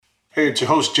Hey, it's your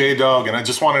host J Dog, and I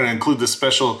just wanted to include this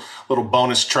special little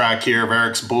bonus track here of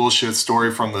Eric's bullshit story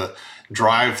from the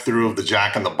drive-through of the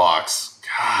Jack in the Box.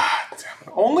 God damn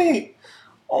it.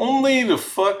 Only the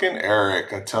fucking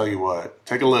Eric, I tell you what.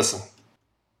 Take a listen.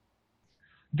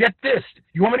 Get this.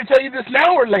 You want me to tell you this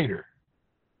now or later?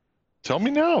 Tell me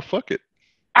now. Fuck it.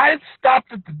 I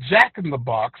stopped at the Jack in the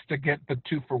Box to get the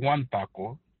 2-for-1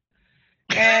 taco.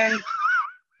 And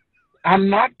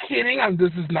I'm not kidding.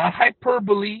 This is not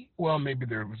hyperbole. Well, maybe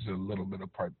there was a little bit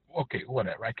of part. Okay,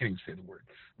 whatever. I can't even say the word.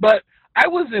 But I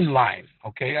was in line,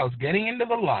 okay? I was getting into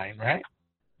the line, right?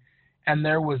 And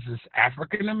there was this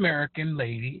African American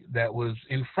lady that was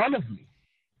in front of me.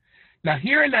 Now,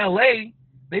 here in LA,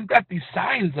 they've got these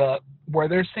signs up where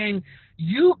they're saying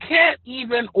you can't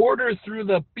even order through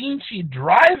the Pinchy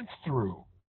drive-through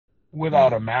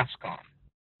without a mask on.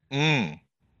 Mm.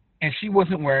 And she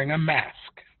wasn't wearing a mask.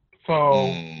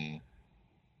 So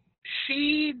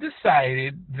she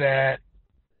decided that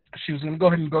she was going to go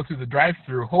ahead and go through the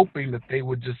drive-through, hoping that they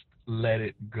would just let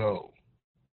it go.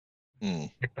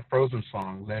 Like the Frozen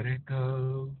song, let it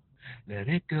go, let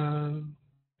it go.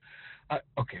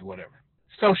 Okay, whatever.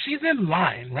 So she's in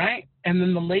line, right? And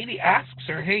then the lady asks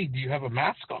her, "Hey, do you have a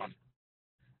mask on?"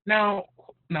 Now,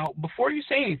 before you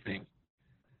say anything,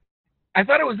 I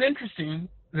thought it was interesting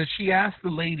that she asked the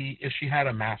lady if she had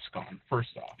a mask on.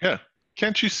 First off, yeah,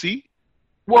 can't you see?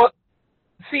 Well,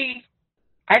 see,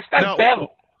 I está pedo.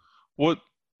 What?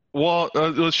 Well,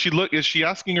 is she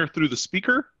asking her through the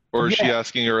speaker, or is she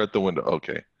asking her at the window?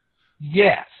 Okay.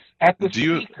 Yes, at the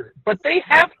speaker. But they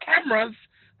have cameras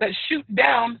that shoot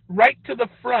down right to the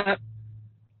front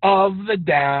of the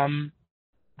damn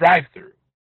drive-through.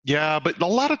 Yeah, but a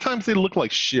lot of times they look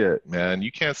like shit, man.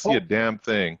 You can't see a damn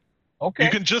thing. Okay.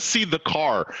 You can just see the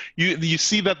car. You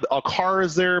see that a car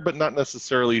is there, but not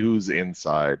necessarily who's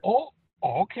inside. Oh,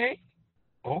 okay.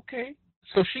 Okay.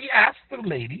 So she asked the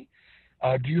lady,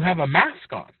 "Do you have a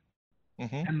mask on?"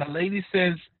 Mm-hmm. And the lady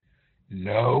says,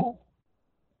 "No."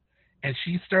 And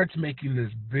she starts making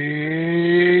this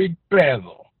big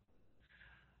pedo.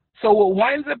 So what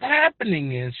winds up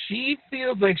happening is she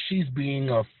feels like she's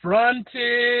being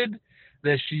affronted,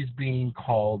 that she's being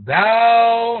called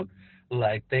out,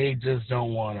 like they just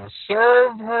don't want to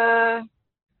serve her.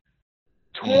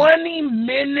 20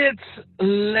 minutes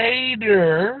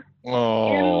later,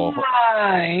 in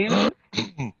line,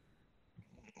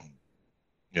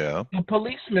 yeah, the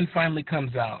policeman finally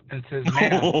comes out and says,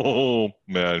 "Ma'am, oh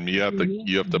man, you have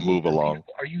to move along.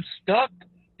 Are you stuck?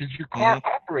 Is your car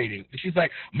operating?" And she's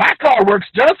like, "My car works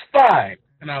just fine."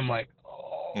 And I'm like,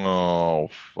 "Oh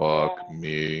fuck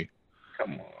me."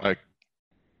 Come on. Like,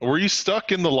 were you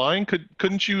stuck in the line?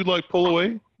 Couldn't you like pull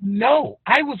away? No,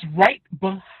 I was right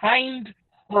behind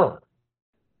her.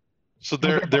 So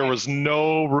there was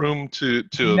no room to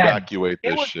evacuate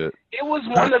this shit. It was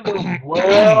one of those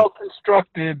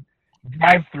well-constructed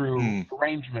drive-through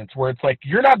arrangements where it's like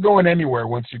you're not going anywhere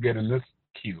once you get in this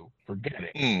queue. Forget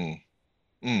it.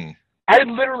 I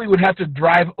literally would have to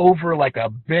drive over like a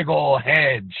big old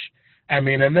hedge. I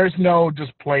mean, and there's no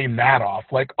just playing that off.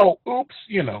 Like, oh, oops,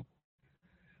 you know.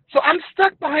 So I'm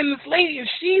stuck behind this lady, and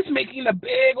she's making a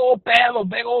big old battle,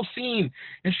 big old scene.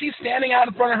 And she's standing out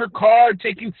in front of her car,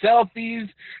 taking selfies,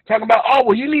 talking about, "Oh,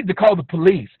 well, you need to call the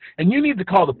police, and you need to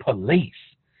call the police,"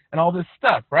 and all this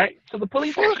stuff, right? So the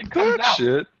police actually comes out.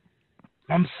 Shit.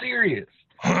 I'm serious.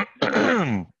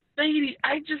 Lady,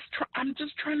 I'm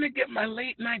just trying to get my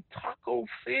late night taco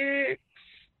fix.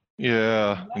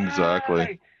 Yeah, Why?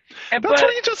 Exactly. That's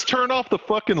where you just turn off the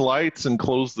fucking lights and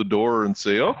close the door and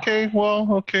say, "Okay,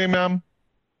 ma'am.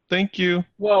 Thank you."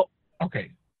 Well,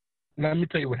 okay. Let me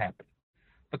tell you what happened.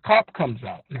 The cop comes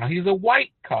out. Now, he's a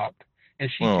white cop, and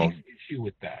she takes issue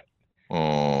with that.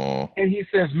 Oh. And he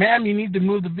says, "Ma'am, you need to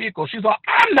move the vehicle." She's like,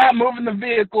 "I'm not moving the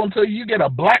vehicle until you get a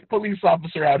black police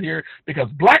officer out here because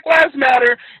Black Lives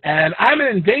Matter, and I'm an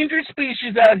endangered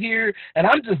species out here, and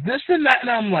I'm just this and that." And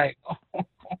I'm like,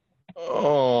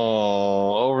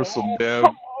 over some damn.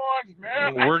 Come on,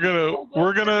 man.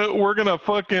 We're gonna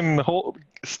fucking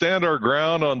stand our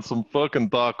ground on some fucking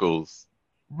tacos.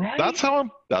 Right? That's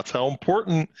how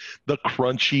important the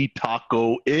crunchy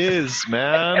taco is,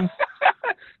 man.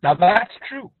 Now that's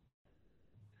true.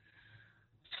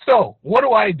 So what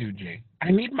do, Jay?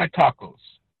 I need my tacos,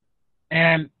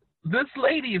 and this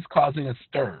lady is causing a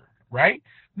stir. Right?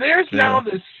 There's now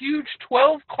this huge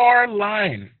 12-car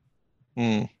line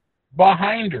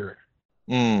behind her.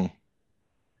 And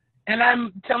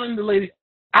I'm telling the lady,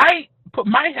 I put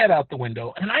my head out the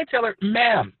window and I tell her,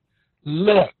 "Ma'am,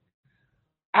 look,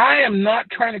 I am not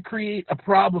trying to create a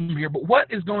problem here, but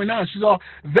what is going on?" She's all,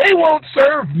 "They won't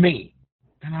serve me."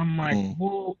 And I'm like,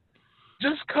 well,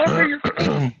 Just cover your face. The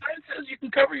sign says you can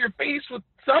cover your face with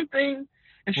something.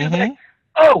 And she's like,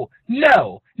 oh,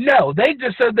 no, they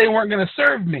just said they weren't going to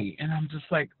serve me. And I'm just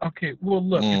like, okay, well,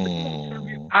 look, if they won't serve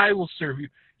you, I will serve you.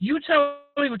 You tell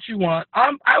me what you want.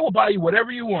 I will buy you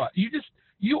whatever you want.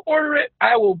 You order it.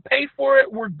 I will pay for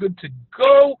it. We're good to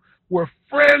go. We're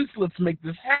friends. Let's make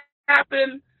this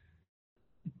happen.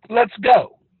 Let's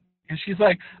go. And she's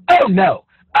like, oh, no,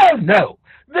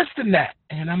 this and that.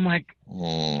 And I'm like,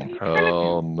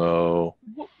 hell no.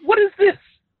 What is this?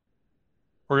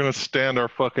 We're going to stand our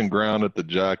fucking ground at the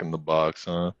Jack in the Box,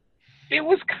 huh? It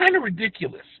was kind of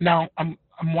ridiculous. Now, I'm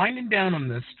winding down on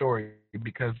this story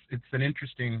because it's an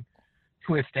interesting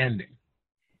twist ending.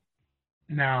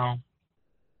 Now,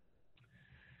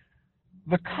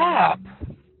 the cop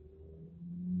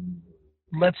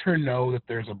lets her know that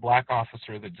there's a black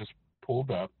officer that just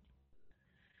pulled up.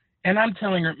 And I'm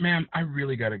telling her, ma'am, I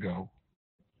really got to go.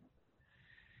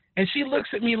 And she looks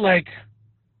at me like,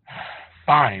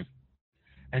 fine.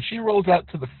 And she rolls out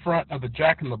to the front of the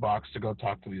Jack in the Box to go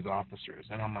talk to these officers.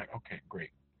 And I'm like, okay, great.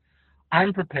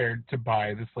 I'm prepared to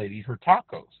buy this lady her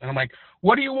tacos. And I'm like,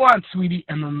 what do you want, sweetie?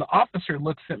 And then the officer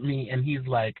looks at me and he's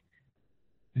like,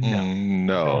 no.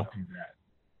 Don't do that.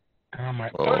 And I'm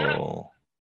like, oh.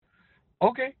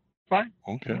 Okay, fine.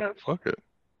 Okay, fuck it.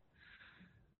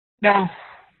 Now,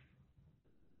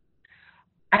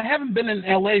 I haven't been in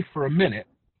LA for a minute.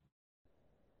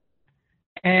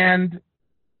 And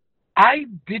I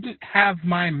didn't have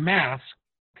my mask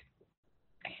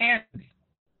handy.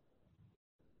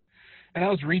 And I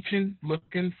was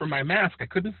looking for my mask. I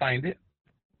couldn't find it.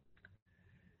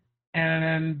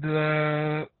 And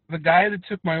the guy that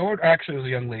took my order, actually it was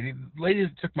a young lady, the lady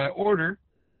that took my order,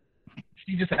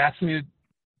 she just asked me to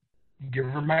give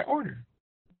her my order.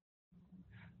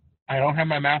 I don't have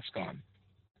my mask on.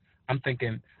 I'm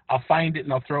thinking, I'll find it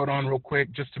and I'll throw it on real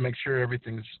quick just to make sure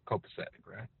everything's copacetic,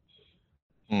 right?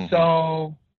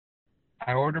 So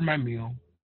I order my meal.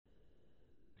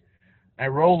 I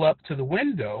roll up to the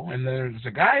window, and there's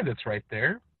a guy that's right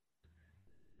there.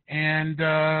 And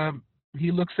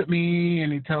he looks at me,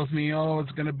 and he tells me, oh,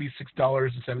 it's going to be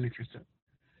 $6.73.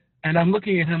 And I'm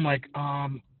looking at him like,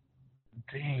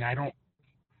 dang, I don't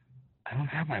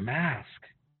have my mask.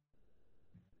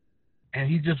 And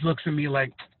he just looks at me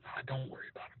like, oh, don't worry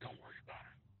about it.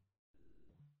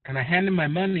 And I hand him my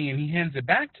money, and he hands it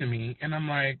back to me, and I'm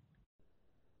like,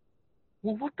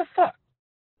 well, what the fuck?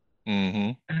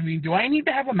 I mean, do I need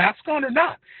to have a mask on or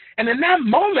not? And in that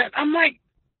moment, I'm like,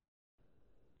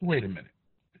 wait a minute.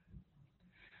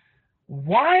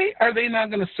 Why are they not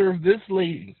going to serve this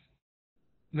lady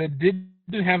that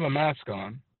didn't have a mask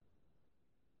on,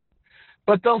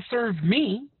 but they'll serve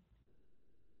me?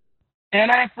 And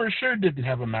I for sure didn't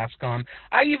have a mask on.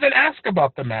 I even asked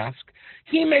about the mask.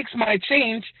 He makes my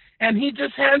change, and he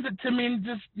just hands it to me, and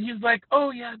he's like,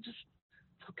 oh, yeah, it's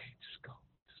okay, just go.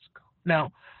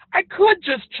 Now, I could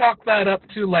just chalk that up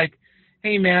to like,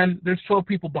 hey, man, there's 12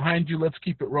 people behind you. Let's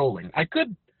keep it rolling. I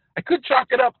could chalk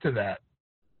it up to that.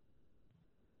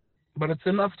 But it's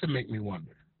enough to make me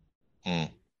wonder.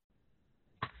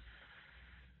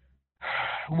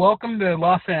 Welcome to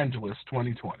Los Angeles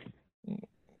 2020.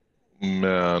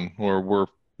 Man, we're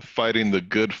fighting the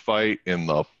good fight in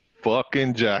the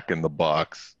fucking Jack in the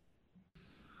Box.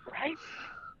 Right?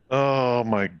 Oh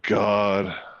my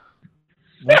God.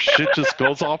 This shit just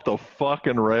goes off the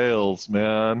fucking rails,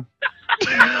 man.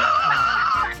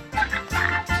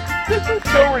 This is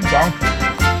so redundant.